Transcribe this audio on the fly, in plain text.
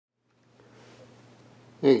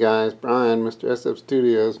Hey guys, Brian, Mr. SF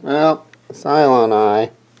Studios. Well,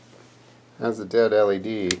 Cylon-eye has a dead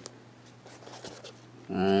LED.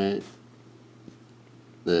 Right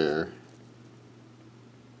there.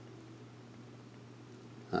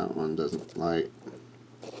 That one doesn't light.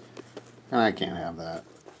 I can't have that.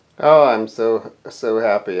 Oh, I'm so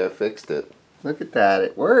happy I fixed it. Look at that,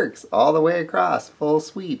 it works all the way across, full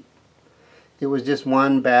sweep. It was just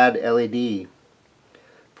one bad LED.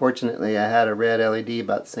 Fortunately, I had a red LED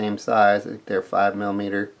about the same size. I think they're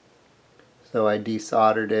 5mm. So I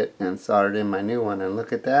desoldered it and soldered in my new one, and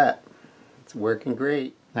look at that. It's working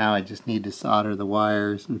great. Now I just need to solder the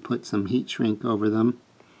wires and put some heat shrink over them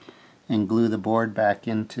and glue the board back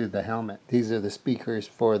into the helmet. These are the speakers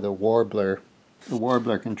for the warbler. The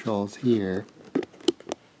warbler controls here.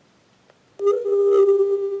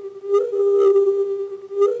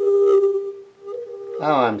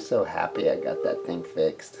 Oh, I'm so happy I got that thing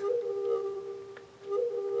fixed.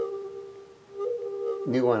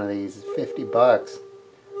 New one of these is $50.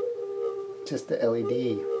 Just the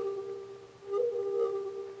LED.